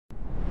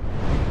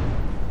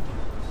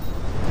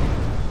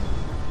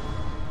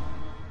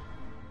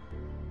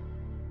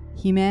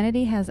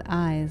Humanity has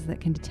eyes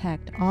that can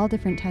detect all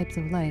different types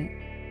of light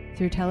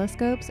through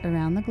telescopes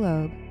around the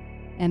globe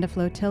and a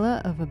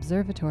flotilla of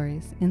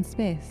observatories in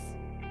space.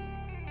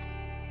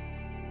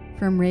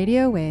 From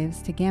radio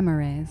waves to gamma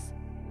rays,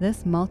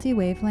 this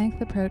multi-wavelength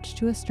approach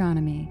to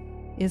astronomy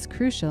is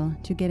crucial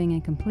to getting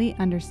a complete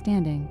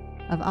understanding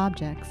of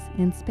objects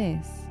in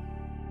space.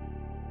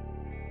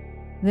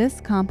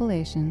 This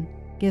compilation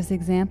gives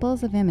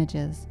examples of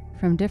images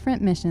from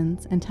different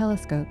missions and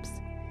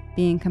telescopes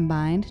being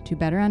combined to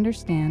better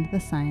understand the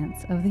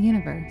science of the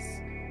universe.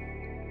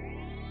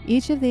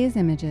 Each of these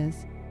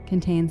images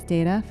contains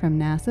data from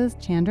NASA's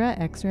Chandra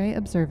X-ray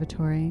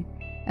Observatory,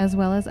 as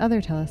well as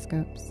other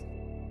telescopes.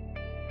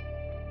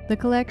 The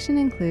collection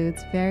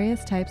includes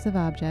various types of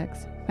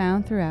objects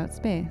found throughout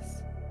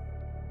space.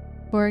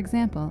 For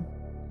example,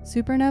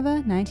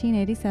 supernova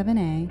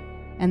 1987A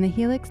and the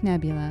Helix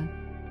Nebula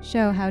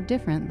show how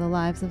different the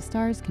lives of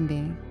stars can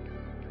be.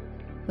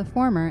 The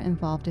former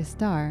involved a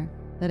star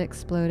that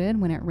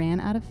exploded when it ran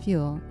out of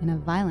fuel in a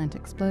violent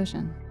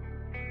explosion,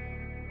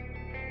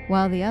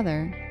 while the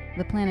other,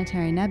 the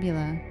planetary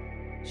nebula,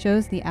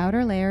 shows the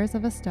outer layers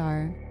of a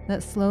star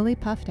that slowly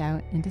puffed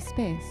out into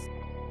space.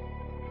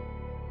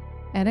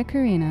 Eta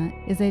Carina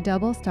is a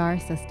double star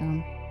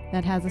system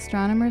that has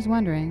astronomers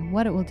wondering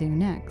what it will do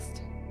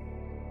next.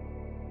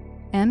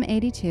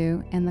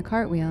 M82 and the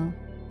Cartwheel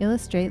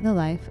illustrate the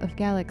life of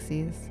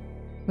galaxies,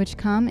 which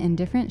come in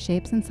different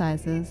shapes and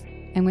sizes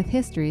and with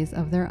histories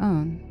of their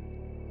own.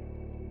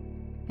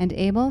 And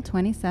Able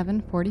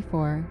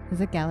 2744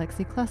 is a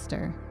galaxy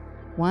cluster,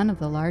 one of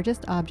the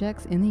largest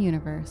objects in the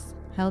universe,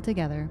 held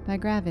together by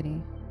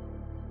gravity.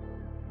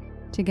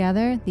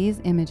 Together, these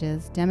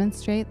images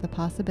demonstrate the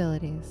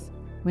possibilities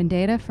when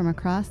data from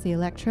across the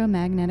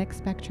electromagnetic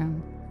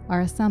spectrum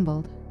are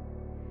assembled